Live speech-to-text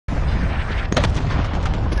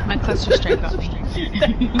cluster strike on me.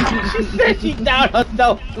 She said she down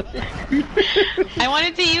herself. I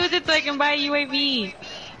wanted to use it so I can buy a UAV.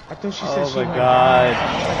 I thought she said she Oh my god.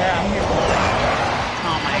 I'm here for it.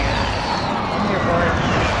 Oh my god. I'm here for it.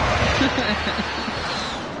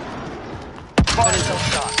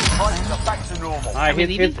 Back to normal. Alright,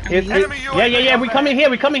 here's yeah, we coming here.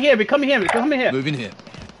 Moving here.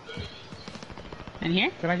 In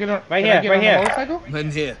here? Can I get on? Right here. The motorcycle?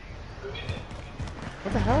 In here.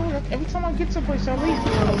 What the hell? Every time I get someplace, I leave.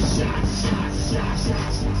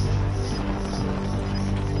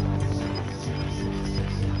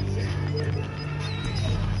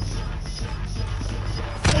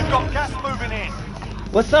 You've got gas moving in.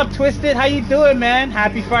 What's up, Twisted? How you doing, man?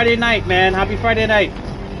 Happy Friday night, man. Happy Friday night.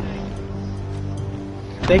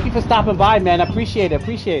 Thank you for stopping by, man. I appreciate it.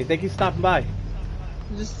 Thank you for stopping by.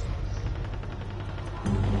 Just...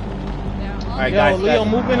 Alright, guys. Leo,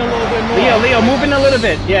 move in a little bit more. Leo, move in a little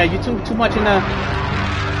bit. Yeah, you too much in the...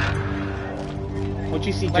 What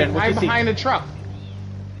you see, Jen? What Like you see? behind the truck.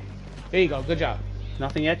 There you go. Good job.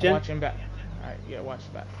 Nothing yet, Jen? Watching back. Alright, yeah, watch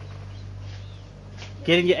back.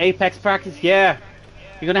 Getting your Apex practice? Yeah.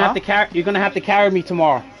 You're gonna have to carry. You're gonna have to carry me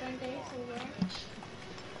tomorrow.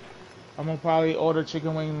 I'm gonna probably order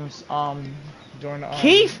chicken wings during the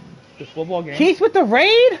Keith, the football game. Keith with the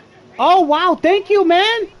raid. Oh wow! Thank you,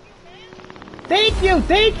 man. Thank you.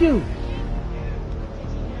 Thank you.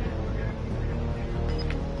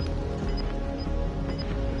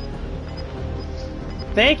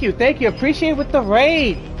 Appreciate it with the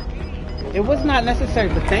raid. It was not necessary,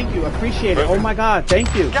 but thank you. Appreciate it. Oh my God.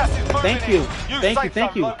 Thank you. Thank you.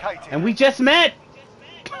 And we just met.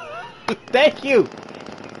 Thank you.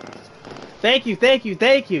 Thank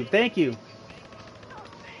you.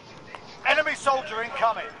 Enemy soldier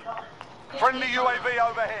incoming. Friendly UAV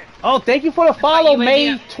overhead. Oh, thank you for the follow,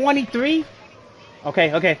 May 23.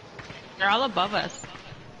 Okay. They're all above us.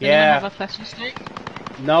 Yeah. Have a cluster strike?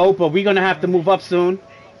 No, but we're gonna have to move up soon.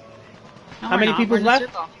 No, How many people's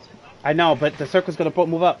left? I know, but the circle's gonna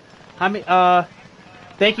move up. How many?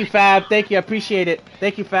 Thank you, Fab. Thank you. I appreciate it.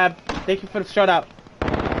 Thank you, Fab. Thank you for the shout out.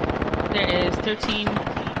 There is 13.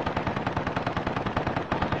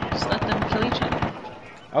 Just let them kill each other.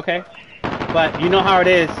 Okay. But you know how it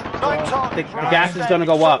is. The gas is gonna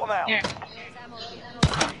go up. Here.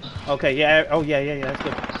 Okay. Yeah. Oh yeah. That's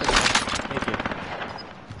good. Thank you.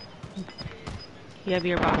 You have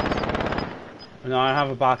your box. No, I don't have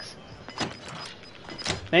a box.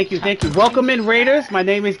 Thank you. Welcome in, Raiders. My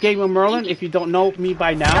name is Gamer Merlin. If you don't know me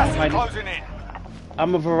by now,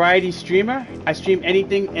 I'm a variety streamer. I stream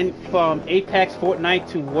anything from Apex, Fortnite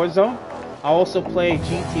to Warzone. I also play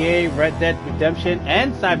GTA, Red Dead Redemption,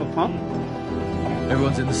 and Cyberpunk.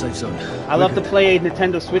 Everyone's in the safe zone. I love to play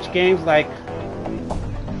Nintendo Switch games like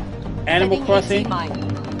Animal Crossing,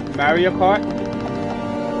 Mario Kart.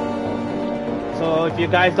 So if you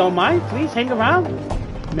guys don't mind, please hang around.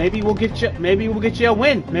 Maybe we'll get you a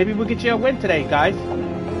win. Maybe we'll get you a win today, guys.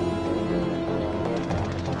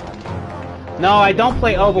 No, I don't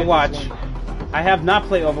play Overwatch. I have not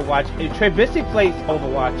played Overwatch. Trebisic plays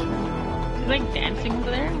Overwatch. He's like dancing over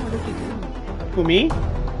there? What is he doing? Who, me?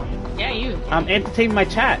 Yeah, you. I'm entertaining my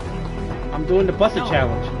chat. I'm doing the Buster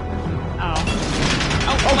Challenge.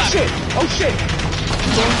 Oh shit!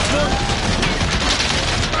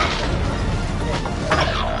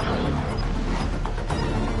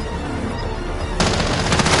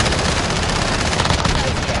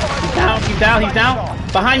 He's down.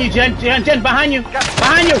 Behind you, Jen, behind you.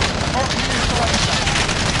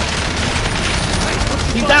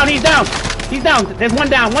 He's down. There's one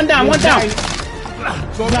down.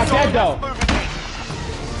 So not dead though.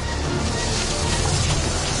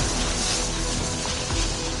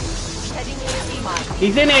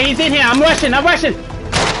 He's in here. I'm rushing.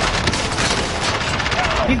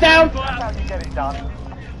 He's down.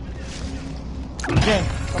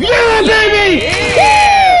 Yeah, baby!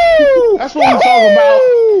 Yeah! That's what we talking about.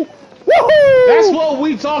 Woohoo! That's what we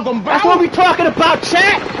talking about. That's what we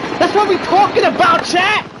talking about,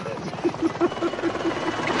 chat.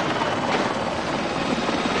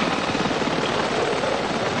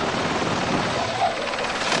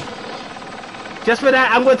 Just for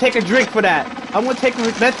that, I'm gonna take a drink for that.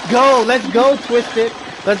 Let's go, Twisted.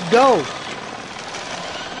 Let's go.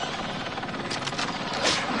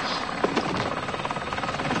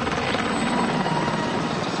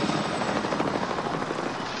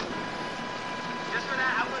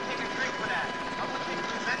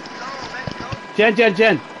 Jen,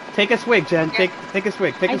 take a swig, Jen. Take a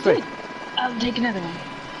swig. I'll take another one.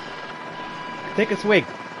 Take a swig.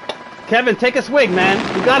 Kevin, take a swig, man.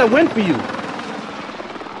 We got a win for you.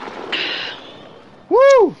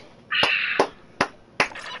 Woo!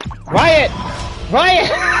 Riot!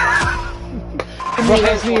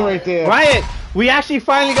 That's me right there. Riot, we actually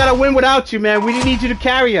finally got a win without you, man. We didn't need you to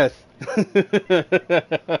carry us.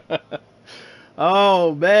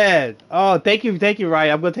 Oh, man. Oh, thank you,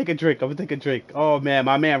 Riot. I'm gonna take a drink. Oh, man,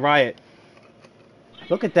 my man, Riot.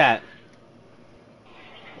 Look at that.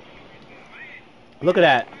 Look at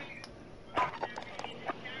that.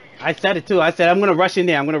 I said it too. I said I'm gonna rush in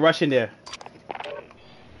there.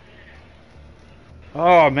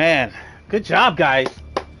 Oh man, good job, guys.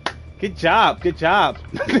 Good job.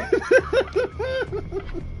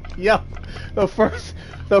 Yo, the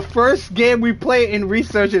first game we play in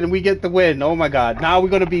research and we get the win. Oh my god. Now we're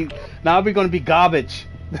gonna be garbage.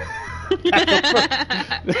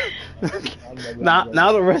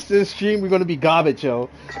 now the rest of the stream we're gonna be garbage, yo.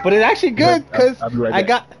 But it's actually good because I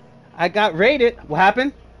got rated. What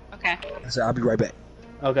happened? Okay. I said I'll be right back.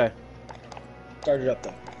 Okay. Start it up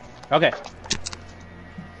though. Okay.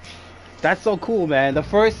 That's so cool, man. The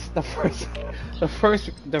first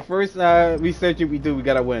research we do, we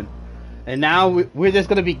gotta win. And now we're just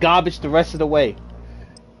gonna be garbage the rest of the way.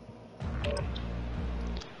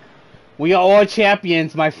 We are all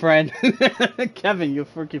champions, my friend. Kevin, you're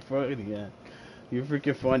freaking funny, yeah. You're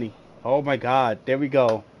freaking funny. Oh my god, there we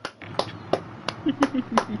go.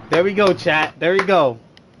 There we go, chat. There we go.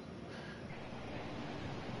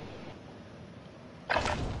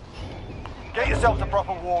 Get yourself to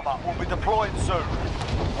proper warm-up. We'll be deploying soon.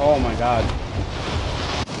 Oh my god.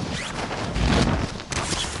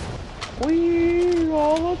 We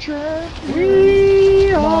are the champions.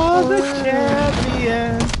 We are the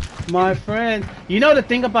champions, my friend. You know the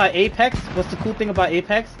thing about Apex? What's the cool thing about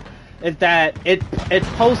Apex? Is that it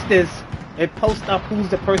posts up who's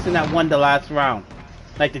the person that won the last round,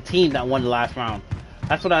 like the team that won the last round.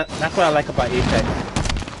 That's what I like about Apex.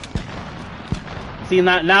 See,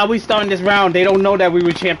 now we starting this round. They don't know that we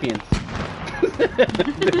were champions.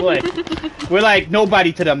 We're like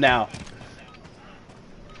nobody to them now.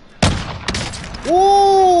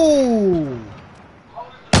 Ooh!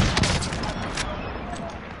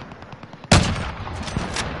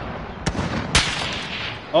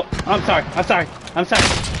 Oh, I'm sorry. That's it.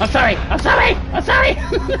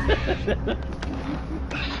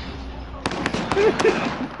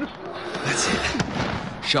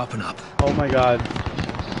 Sharpen up. Oh my god.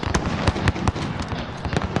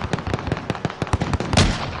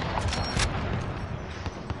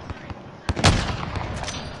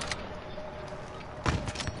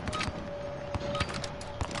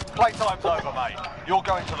 Playtime's over, mate. You're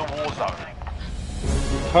going to the war zone.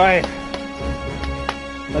 Alright.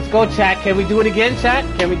 Let's go, chat. Can we do it again, chat?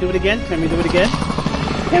 Can we get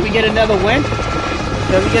another win?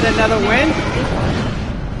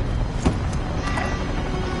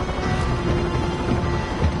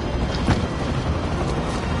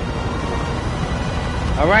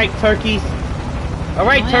 Alright, turkeys.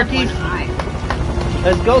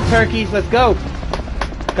 Let's go, turkeys. Let's go.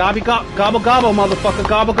 Gobble, gobble, motherfucker.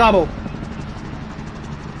 Gobble, gobble.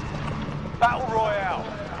 Battle Royale.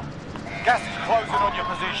 Gas is closing on your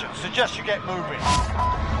position. Suggest you get moving.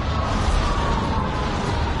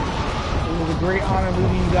 It was a great honor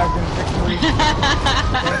leading you guys in victory.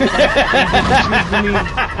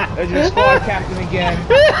 As your squad captain again.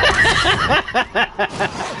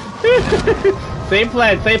 Same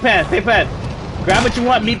plan. Grab what you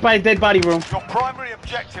want, meet by dead body room. Your primary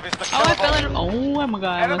objective is to Oh, I fell in. Oh my god,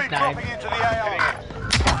 I enemy almost died. dropping into the AO.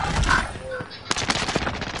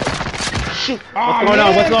 Shoot.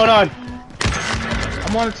 What's going on?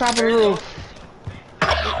 I'm on the top of the roof. Oh,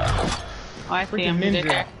 I see him. Freaking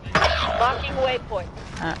ninja. Marking waypoint.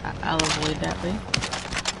 I'll avoid that, please.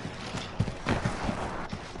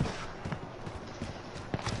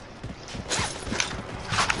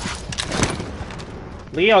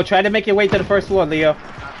 Leo, try to make your way to the first floor, Leo.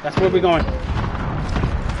 That's where we're going.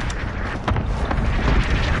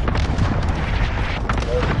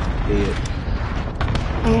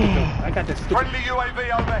 I got this stupid Friendly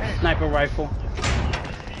UAV overhead. sniper rifle.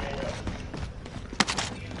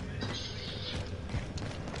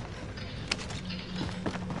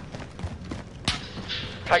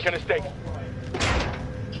 Taking a stick.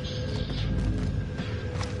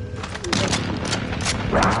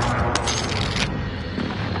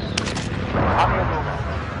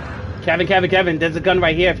 Kevin, there's a gun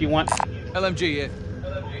right here if you want. LMG, yeah.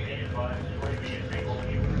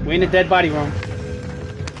 We're in the dead body room.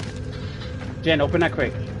 Jen, open that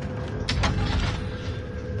crate.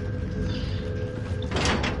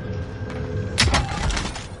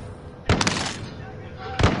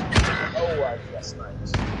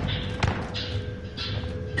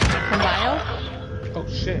 Some bio? Oh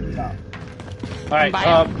shit. Alright,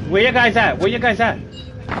 where you guys at? Where you guys at?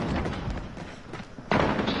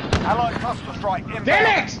 Allied cluster strike inbound.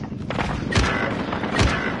 Damn it!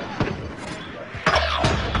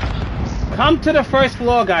 Come to the first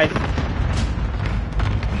floor, guys.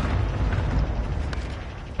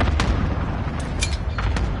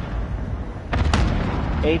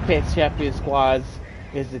 Apex Champion Squads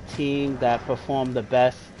is the team that performed the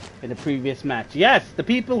best in the previous match. Yes, the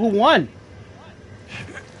people who won.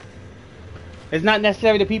 It's not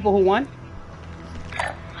necessarily the people who won.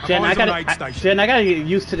 Jen, I gotta get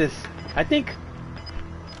used to this. I think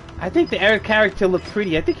the Eric character looked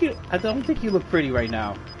pretty. I don't think you look pretty right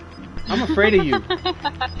now. I'm afraid of you.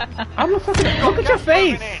 I'm a fucking look at your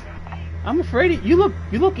face. I'm afraid of you.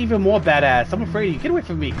 Look even more badass. I'm afraid of you. Get away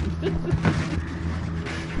from me.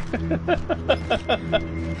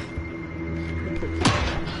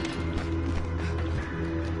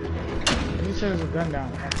 He said there's a gun down.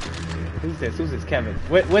 Who's this? Who's this? Kevin.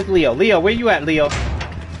 Where's Leo? Leo, where you at, Leo?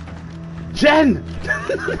 Jen!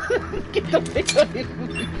 Get the pick away from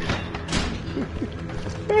me.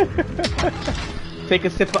 Take a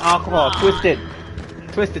sip of alcohol. Twist it.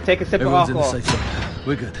 Twist it. Take a sip of alcohol.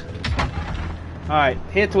 We're good. Alright,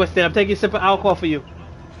 here, Twist it. I'm taking a sip of alcohol for you.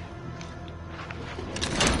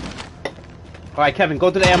 Alright, Kevin,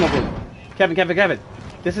 go to the ammo room. Kevin.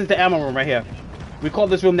 This is the ammo room right here. We call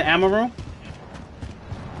this room the ammo room.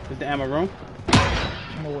 This is the ammo room.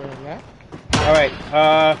 I'm aware of that. Alright,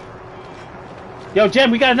 yo,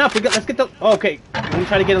 Jen, we got enough. Let's get the... Oh, okay. You wanna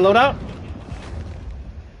try to get a loadout?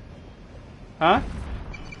 Huh?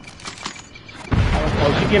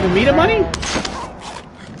 Oh, you giving me the money?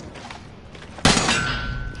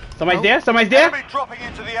 Somebody's there? Somebody's there? Enemy dropping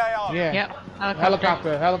into the AR. Yeah. Yep.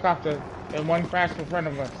 Helicopter. And one crashed in front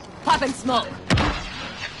of us. Popping smoke.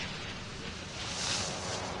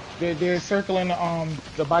 They're circling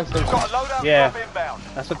the bicycle. Got a loadout Yeah. drop inbound.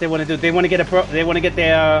 That's what they want to do. They want to get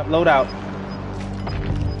their loadout.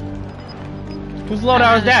 Whose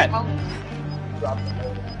loadout is that?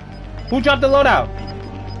 Who dropped the loadout?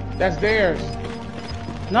 That's theirs.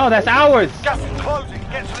 No, that's ours. Gas is closing.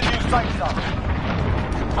 Get to the new safe zone.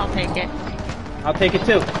 I'll take it. I'll take it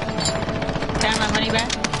too. Can I have my money back?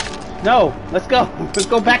 No, let's go. Let's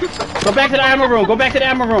go back. Go back to the ammo room. Go back to the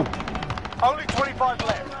ammo room. Only 25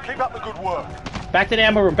 left. Keep up the good work. Back to the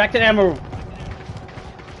ammo room. Back to the ammo room.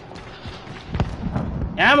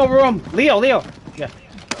 Ammo room. Leo. Yeah.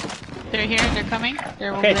 They're here. They're coming.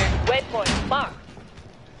 They're Okay. over there. Waypoint mark.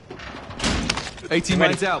 18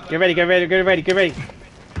 mines out. Get ready. Here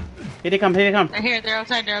they come. They're here. They're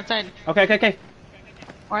outside. Okay.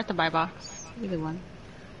 Or at the buy box. Either one.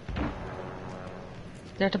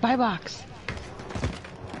 They're at the buy box.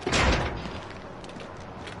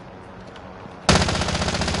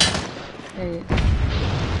 There.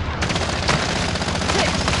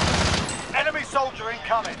 Enemy soldier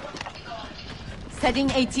incoming.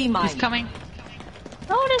 Setting AT mine. He's coming.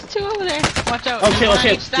 Oh, there's two over there. Watch out. Oh shit. One on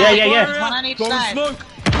each side. Yeah. One on each side. Smoke.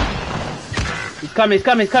 He's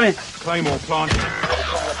coming. Claymore planted.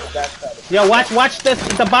 Yo, watch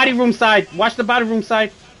the body room side. Watch the body room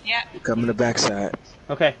side. Yeah. Coming the backside.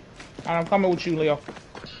 Okay. I'm coming with you, Leo.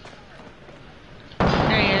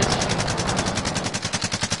 There he is.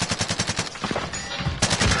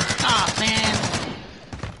 Oh man.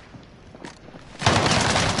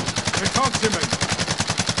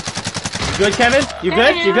 You good, Kevin? You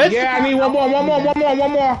good? Yeah, I need one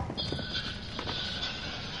more.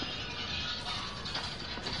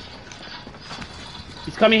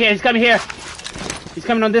 He's coming here. He's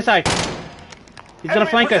coming on this side. He's gonna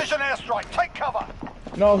flank us. Precision airstrike. Take cover.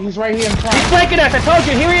 No, he's right here in front. He's flanking us. I told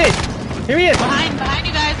you. Here he is. Behind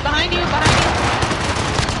you guys. Behind you.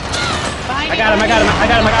 I got him.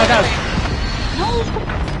 No.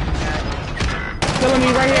 Killing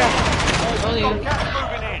me right here. Oh, you. Gas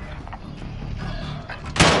moving in.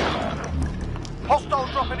 Hostile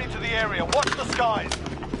dropping into the area. Watch the skies.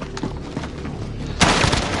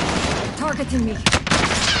 Targeting me.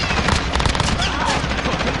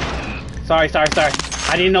 Sorry.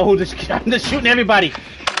 I didn't know who to shoot. I'm just shooting everybody.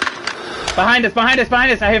 Behind us. I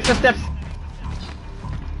hear footsteps.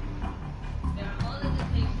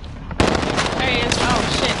 There he is. Oh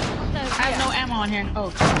shit. I have no ammo on here. Oh.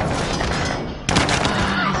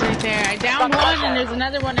 He's right there. I downed one and there's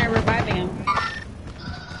another one there reviving him.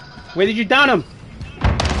 Where did you down him?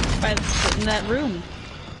 In that room.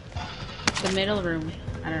 The middle room.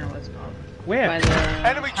 I don't know what it's called. Where? By the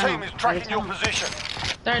Enemy team is tracking your position.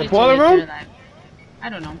 The boiler room? I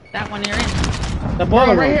don't know. That one you're in. The boiler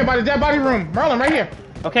Merlin, right room. here by the dead body room. Merlin, right here.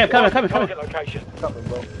 Okay, I'm coming. Target location.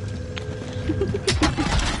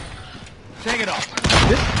 Take it off.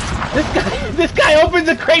 This guy opens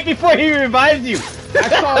a crate before he revives you. I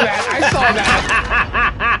saw that. I saw that.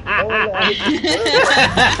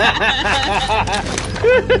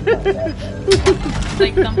 It's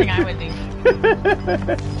like something I would do.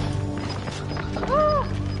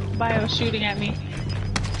 Bio shooting at me.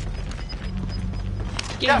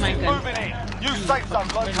 Give Gas me my is gun. moving in. New safe zone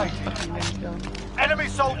located. Enemy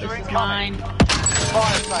soldier incoming. Mine.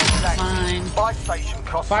 Fire station active. Mine. Buy station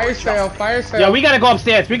costs. Fire sale. Fire sale. Yo, we gotta go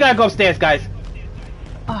upstairs. We gotta go upstairs, guys.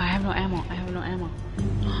 Oh, I have no ammo. I have no ammo.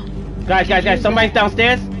 Guys, somebody's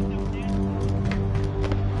downstairs.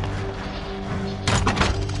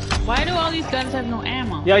 Why do all these guns have no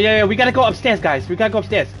ammo? Yo, we gotta go upstairs, guys. We gotta go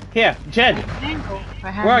upstairs. Here, Jen.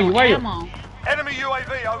 I have Where are no you? Where are you? ammo. Enemy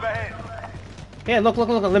UAV overhead. Here, look.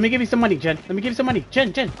 Let me give you some money, Jen. Let me give you some money.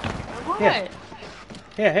 Jen. What?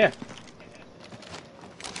 Here.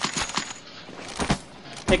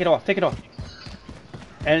 Take it off.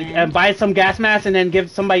 And buy some gas masks and then give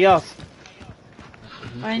somebody else.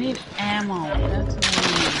 I need ammo. That's what I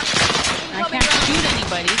need. I can't shoot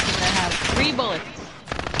anybody because I have 3 bullets.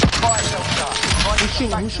 Fire sale start. Who's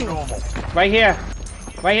shooting? Normal. Right here.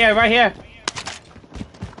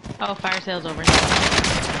 Oh, fire sale's over here.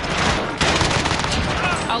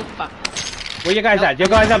 Oh, fuck. Where you guys at? You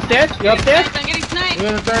guys upstairs? You upstairs? I'm getting sniped. We're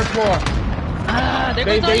on the 3rd floor. There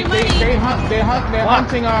goes all your money. They're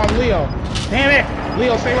hunting Leo. Damn it!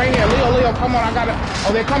 Leo, stay right here. Leo, come on. I gotta.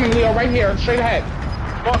 Oh, they're coming, Leo, right here, straight ahead.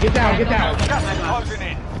 Get down. Gas is closing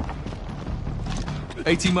in.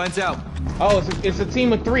 18 mines out. Oh, it's a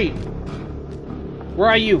team of 3. Where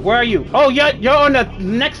are you? Oh, you're on the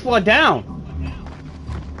next floor down.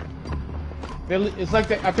 It's like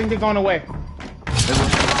I think they're going away. They're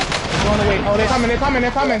going away. Oh, they're coming.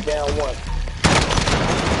 Down 1.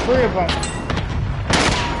 3 of them.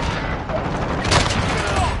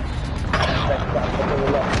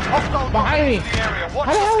 Behind me. How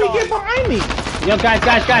the hell did he get behind me? Yo, guys.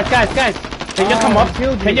 Can you come up?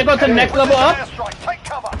 Can you go to the next level up? Take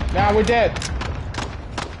cover. Nah, we're dead.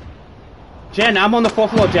 Jen, I'm on the 4th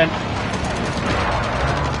floor, Jen.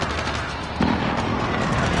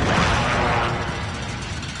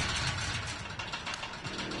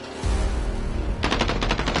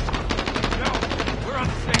 We're on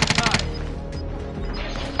the same side.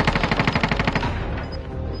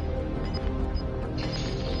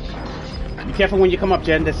 Be careful when you come up,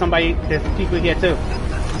 Jen. There's people here too.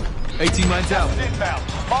 18 mines out. Inbound.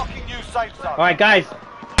 Marking new safe zone. Alright, guys.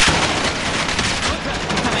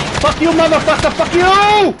 Fuck you, motherfucker! Fuck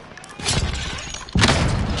you!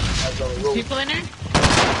 People in there?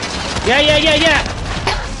 Yeah.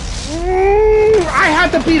 I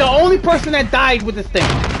had to be the only person that died with this thing.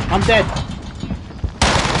 I'm dead.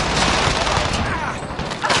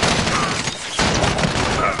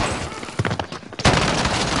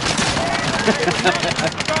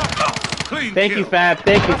 Thank you, Fab.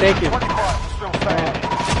 Thank you. 25 still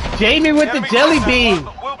standing. Jamie with the Enemy jelly contact bean. one,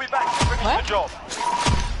 but we'll be back to finish What? the job.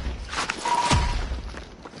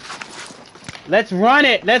 Let's run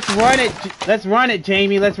it,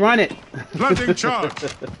 Jamie. Let's run it. Planting charge.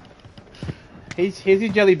 Here's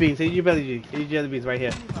your jelly beans. Here's your jelly beans right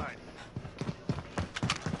here.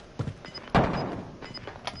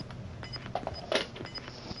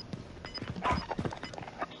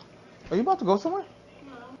 Are you about to go somewhere?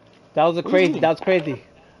 That was crazy.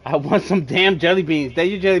 I want some damn jelly beans. There's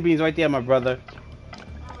your jelly beans right there, my brother.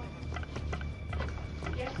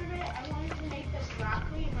 Yesterday, I wanted to make this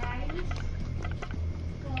broccoli and rice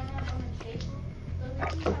going on the table. But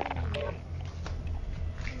we keep eating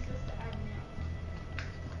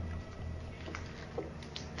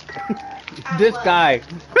it. This guy.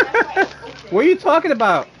 What are you talking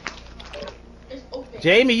about? It's open.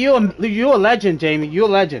 Jamie, you a legend, Jamie. You a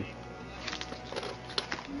legend.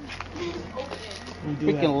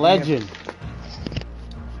 Freaking legend.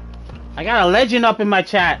 I got a legend up in my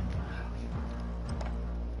chat.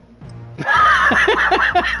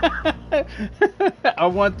 I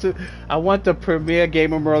want the premier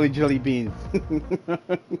Gamer Merly jelly beans.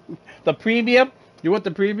 The premium? You want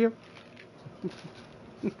the premium?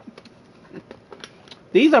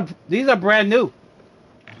 These are brand new.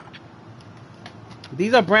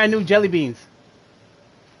 These are brand new jelly beans.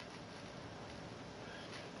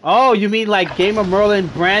 Oh, you mean like Gamer Merlin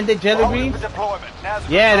branded jelly beans?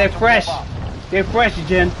 Yeah, they're fresh. They're fresh,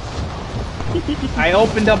 Jen. I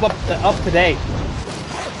opened up today.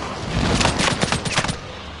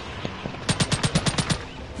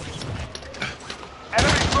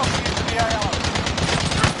 Enemy dropping into the AO.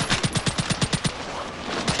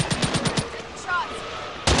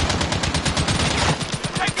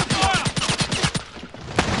 Take the fire!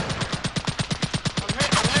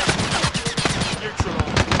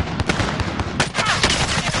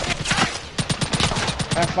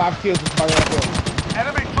 5 kills with my rifle.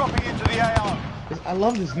 Enemy dropping into the AO. I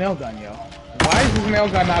love this nail gun, yo. Why is this nail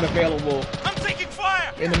gun not available I'm taking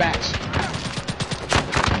fire. in the match?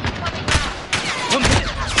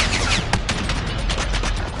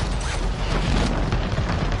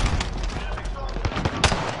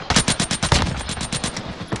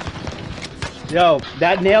 Yo,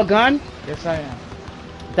 that nail gun? Yes, I am.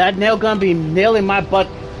 That nail gun be nailing my butt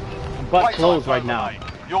Wait clothes till I right now. overlay.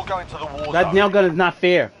 You're going to the war That zone. nail gun is not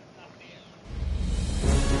fair.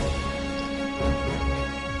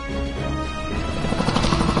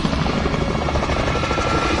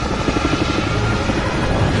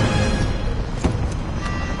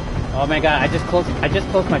 Oh my god, I just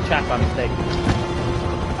closed my chat by mistake.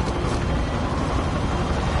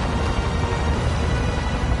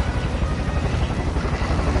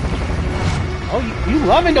 Oh, you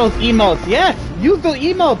loving those emotes? Yes, use the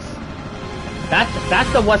emotes.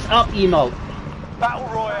 That's the what's up emote. Battle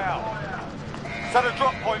Royale. Set a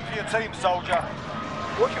drop point for your team, soldier.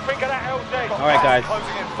 What do you think of that LZ? All right, guys.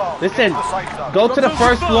 Closing in fast. Listen, Get to the safe zone. go to the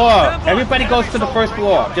first floor. Everybody goes to the first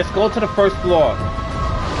floor. Just go to the first floor.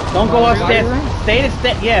 Don't go upstairs. Stay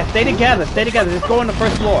together. Stay together. Just go on the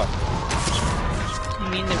first floor. You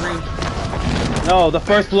mean the roof? No, the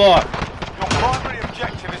first floor. Your primary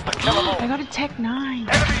objective is to kill them all. I got a Tech 9.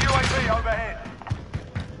 Enemy UAV overhead.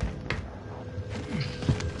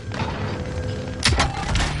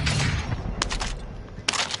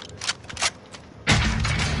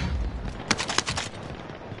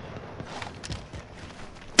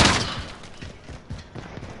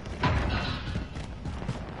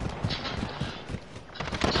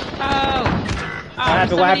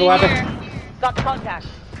 What happened? Got contact.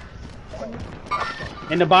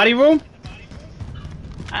 In the body room?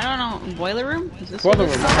 I don't know. Boiler room? Is this Boiler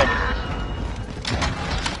what room. it's Okay. called?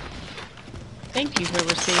 Thank you,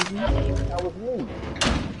 whoever saved me. That was me.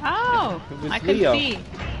 Oh, It was I couldn't Leo. see.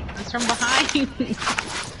 It's from behind.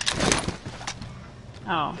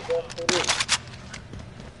 Oh.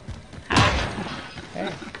 Hey,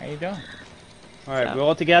 how you doing? All right, we're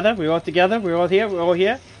all together. We're all together. We're all here. We're all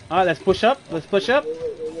here. All right, let's push up. Let's push up.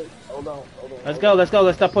 Hold on. Let's go. Let's go.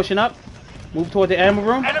 Let's start pushing up. Move toward the ammo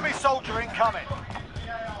room. Enemy soldier incoming.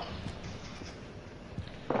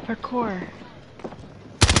 Parkour.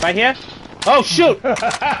 Right here. Oh shoot!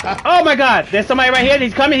 Oh my God! There's somebody right here.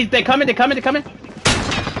 He's coming. They're coming. Get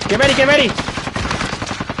ready. Get ready.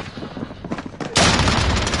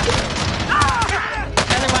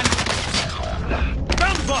 Another one.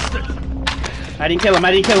 I didn't kill him.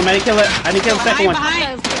 I didn't kill the second one.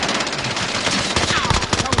 Behind.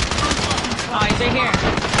 Oh, he's right here.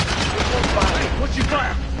 What's your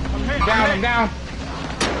fire? I'm down.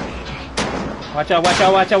 Watch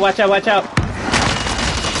out.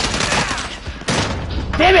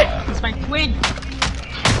 Damn it! It's my twin.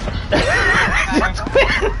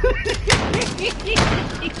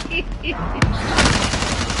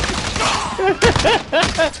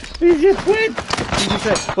 He's your twin.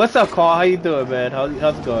 What's up, Carl? How you doing, man?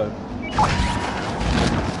 How's it going?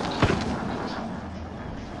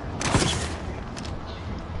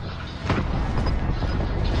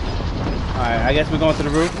 Alright, I guess we're going to the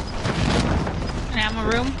roof. An ammo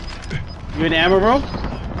room. You in the ammo room?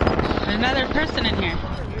 There's another person in here.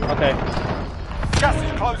 Okay. Gas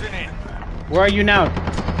is closing in. Where are you now?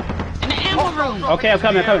 In the ammo room. Okay, I'm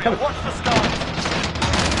coming. Watch the sky.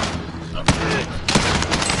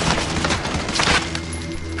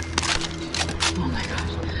 Oh my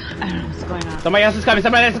gosh. I don't know what's going on. Somebody else is coming.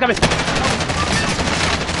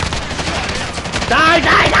 Die!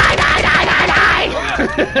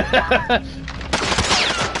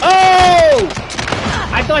 Oh!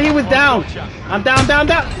 I thought he was down. I'm down.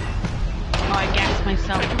 Oh, I gassed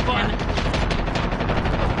myself. Damn it.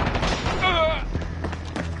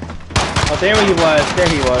 Oh, there he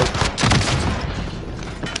was.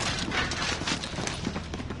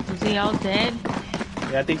 Is he all dead?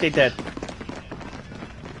 Yeah, I think they dead.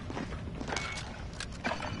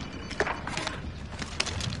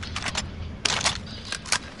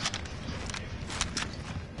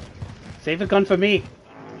 Save a gun for me.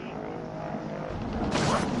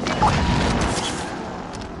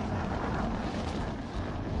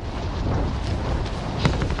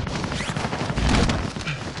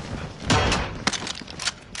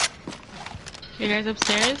 You guys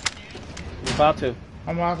upstairs? We're about to.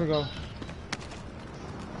 I'm about to go.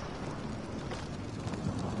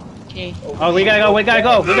 Okay. Oh, we gotta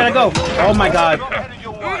go. Oh my God. Drop headed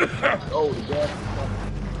your way.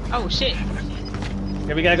 Oh shit.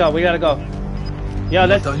 Yeah, we gotta go. Yeah,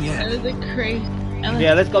 let's. Done yet. That is a crazy.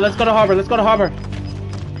 Yeah, let's go to harbor.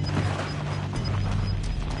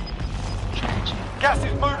 Tragic. Gas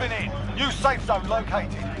is moving in. New safe zone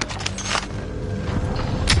located.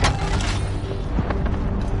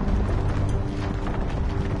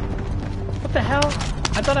 What the hell?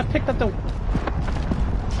 I thought I picked up the...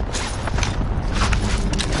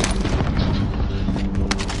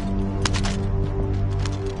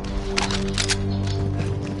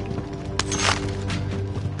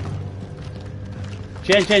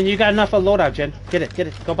 Jen, you got enough for loadout, Jen. Get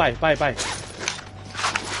it. Go buy. Buy.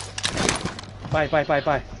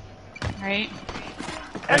 Right.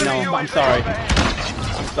 I know, I'm sorry.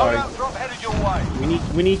 Drop headed your way.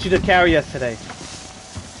 We need you to carry us today.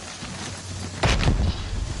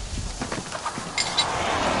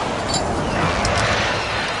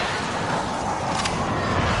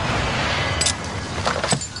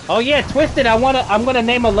 Oh yeah, Twisted, I'm gonna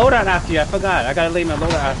name a loadout after you. I forgot. I gotta name a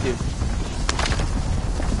loadout after you.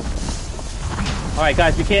 Alright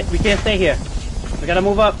guys, we can't stay here. We gotta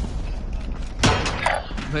move up.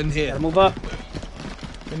 Men here. Gotta move up.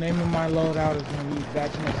 The name of my loadout is gonna be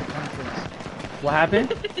vaginal circumference. What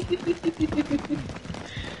happened?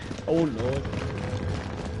 Oh lord.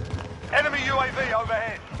 Enemy UAV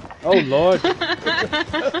overhead. Oh lord.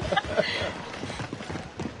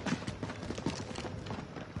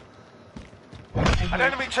 An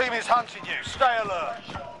enemy team is hunting you. Stay alert.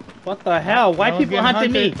 What the hell? Why No people one's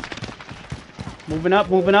hunting getting me? Moving up.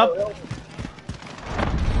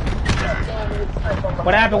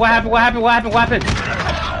 What happened? What happened?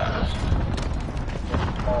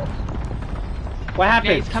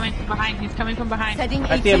 Yeah, he's coming from behind. Setting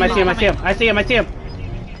I 18 see him. mile. I see him.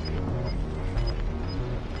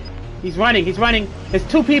 He's running. There's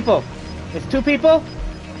two people.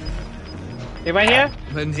 They're right here?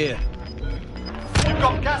 Men here. You've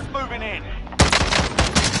got gas moving in.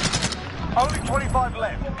 Only 25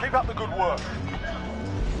 left. Keep up the good work.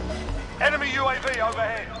 Enemy UAV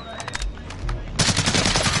overhead.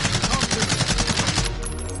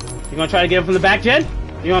 You gonna try to get him from the back, Jen?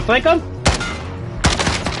 You gonna flank him?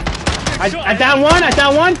 I down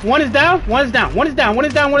one. One is down. Where's the other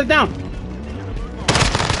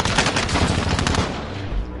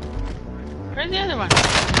one?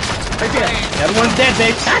 Right there. The other one's dead,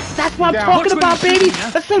 babe. That's what I'm talking about, baby.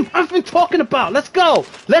 That's what I've been talking about. Let's go,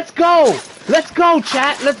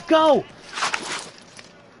 chat. Let's go.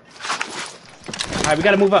 All right, we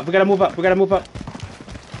gotta move up. Wait,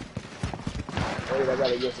 I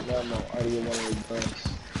gotta get some ammo. I didn't get one of those guns.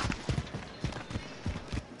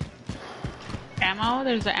 Ammo?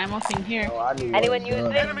 There's an ammo thing here. Oh, I need Anyone use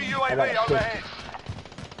it? Enemy UAV overhead.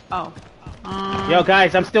 Oh. Yo,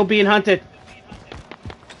 guys, I'm still being hunted.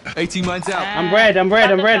 18 mines out. I'm red.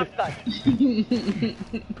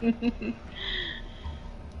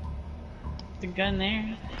 The gun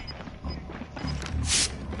there.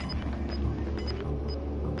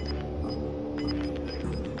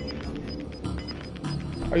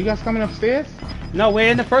 Are you guys coming upstairs? No, we're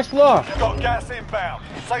in the first floor. You've got gas inbound.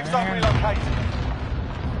 Safe zone relocated.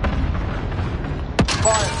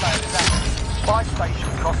 Fire station active. Buy station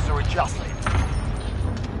costs are adjusted.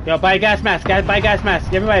 Yo, buy a gas mask. Buy a gas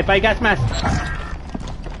mask. Everybody, buy a gas mask.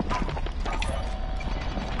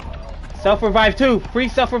 Self-revive too. Free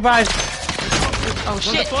self-revive. Oh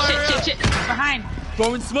shit. Behind.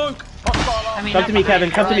 Throwing smoke. I mean, Come to me, Kevin.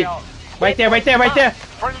 Come to me. Right there.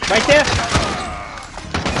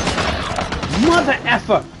 Mother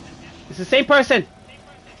effer. It's the same person.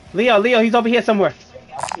 Leo, he's over here somewhere.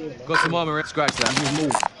 Got some armor here. Scratch that.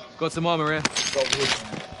 Got some armor here.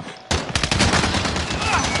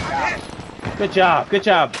 Good job.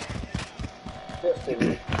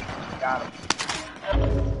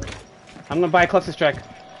 I'm gonna buy a cluster strike.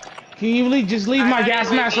 Can you just leave my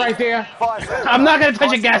gas mask right there? I'm not gonna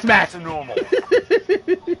touch a gas mask. Normal. I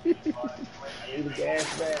need a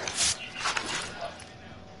gas mask.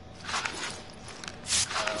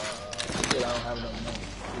 I don't have enough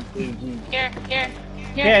money.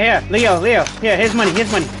 Here. Leo. Here, here's money.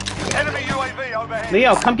 Enemy UAV overhead.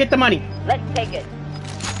 Leo, come get the money. Let's take it.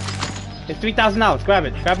 It's $3,000. Grab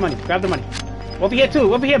it. Grab the money. Over here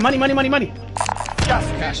too. Money. Gas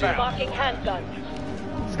inbound. Marking handgun.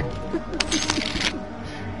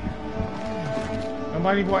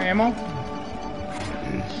 Nobody bought ammo?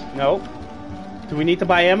 No. Do we need to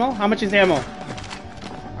buy ammo? How much is ammo?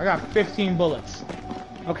 I got 15 bullets.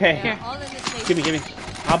 Okay. Here. Give me.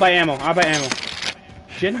 I'll buy ammo.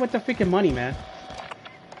 Jen with the freaking money, man.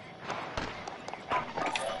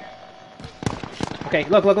 Okay,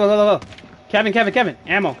 look. Kevin.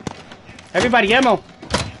 Ammo. Everybody, ammo.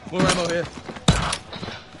 More ammo here.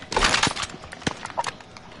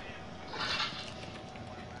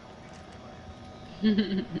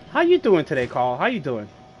 How you doing today, Carl? How you doing?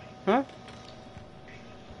 Huh?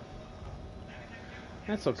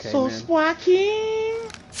 That's okay, So man.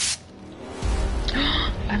 squawking.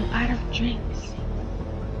 I'm out of drinks.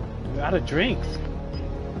 You're out of drinks.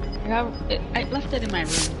 I left it in my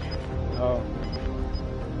room. Oh.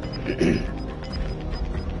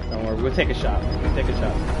 Don't worry, we'll take a shot. We'll take a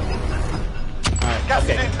shot. Alright, Gas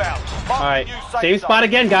okay. is inbound. Alright, Marking you safe same zone. spot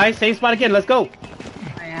again, guys. Same spot again. Let's go. Oh,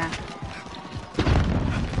 yeah.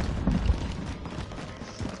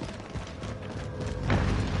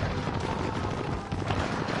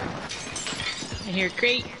 I hear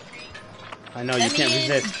crate. I know, you can't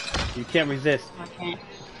resist. You can't resist. I can't.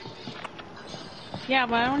 Yeah,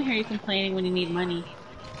 but I don't hear you complaining when you need money.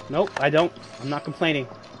 Nope, I don't. I'm not complaining.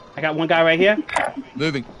 I got one guy right here.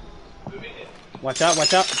 Moving. Watch out,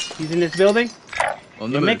 watch out. He's in this building. On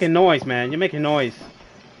the You're move. making noise, man. You're making noise.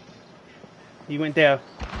 He went there.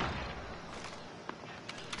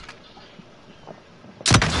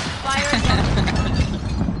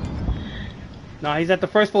 No, he's at the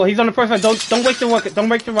first floor. He's on the first floor. Don't waste the rocket. Don't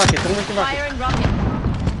waste the rocket. Don't waste the rocket. Fire and rocket.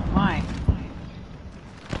 Why?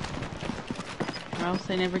 Or else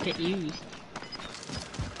they never get used.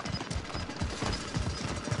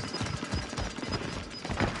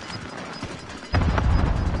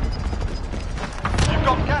 You've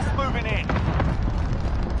got gas moving in.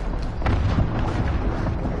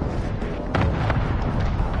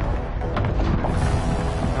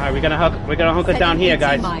 All right, we're gonna hunker down here,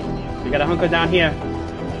 guys. We gotta hunker down here.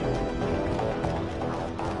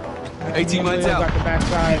 18 miles out. Got the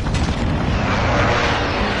backside.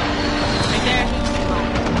 Right there.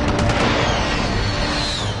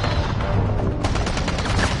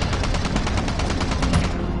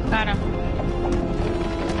 Got him.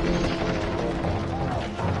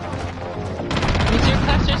 Use your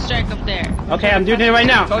cluster strike up there. Okay, I'm doing it right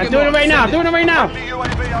now. I'm doing it right now. I'm doing it right now. Friendly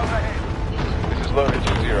UAV overhead. This is loaded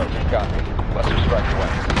 2-0. Copy. Cluster strike away.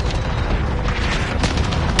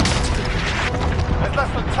 There's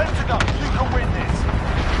less than 10 to go. You can win this.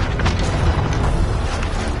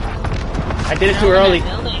 I did it too early.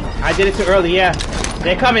 I did it too early. Yeah.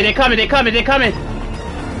 They're coming. They're coming. They're coming. They're coming.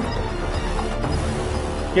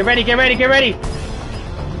 Get ready. Get ready. Get ready.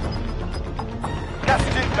 Gas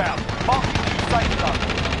is inbound. Marking you safe zone.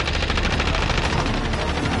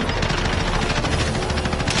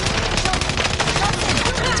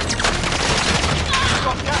 You've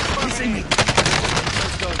got gas moving in.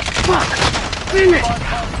 Fuck. Damn it.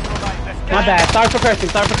 My bad. Sorry for cursing.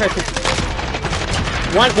 Sorry for cursing.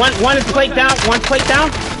 One is plate down. One plate down.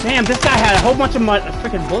 Damn, this guy had a whole bunch of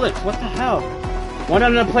freaking bullets. What the hell? One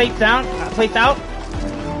of them plates down. Plates out.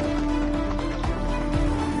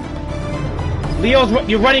 Leo's.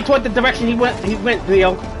 You're running toward the direction he went. He went,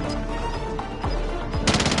 Leo.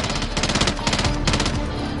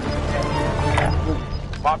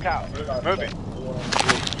 Mark out. Moving.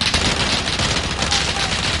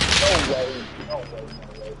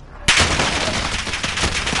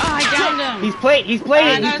 Oh, I downed him. He's played. He's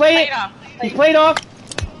played. He's played. He's played off.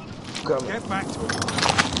 Get back to it.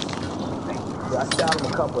 I shot him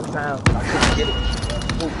a couple of times, but I couldn't get it.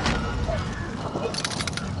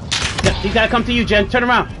 Yeah, he's gotta come to you, Jen. Turn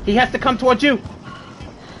around. He has to come towards you.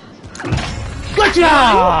 Good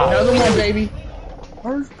job! Another one, baby.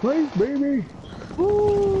 First place, baby.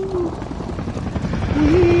 Ooh.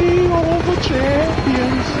 We are the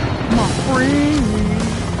champions, my friend.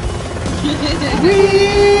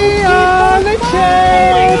 We are the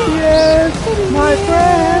champions, my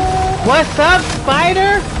friend. What's up,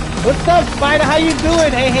 Spider? What's up, Spider? How you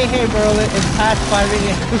doing? Hey, Merlin. It's past 5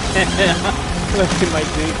 a.m. Lurking, my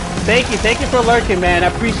dude. Thank you for lurking, man. I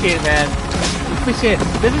appreciate it, man. Appreciate it.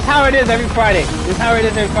 This is how it is every Friday. This is how it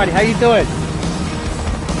is every Friday. How you doing?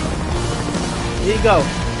 Here you go.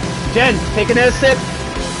 Jen, take another sip.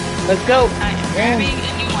 Let's go. I'm grabbing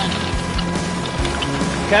a new one.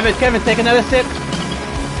 Kevin, take another sip.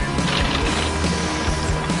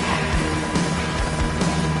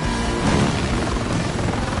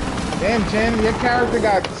 Damn, Jen, your character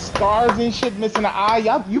got scars and shit, missing an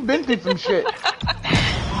eye. You been through some shit.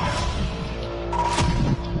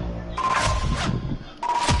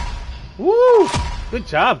 Woo! Good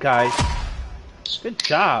job, guys. Good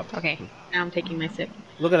job. Okay, now I'm taking my sip.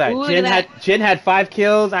 Look at that. Ooh, look at that. Jen had 5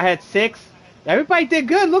 kills. I had 6. Everybody did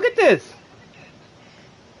good. Look at this.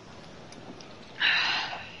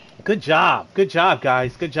 Good job. Good job,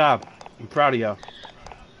 guys. Good job. I'm proud of y'all.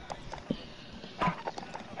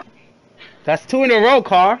 That's 2 in a row,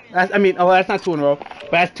 Carl. That's not 2 in a row.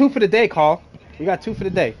 But that's 2 for the day, Carl. We got 2 for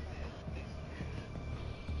the day.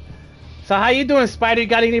 So how you doing, Spider? You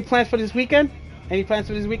got any plans for this weekend? Any plans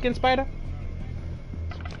for this weekend, Spider?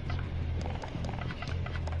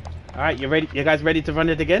 Alright, you ready? You guys ready to run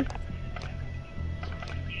it again?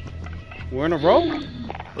 We're in a row?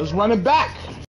 Let's run it back.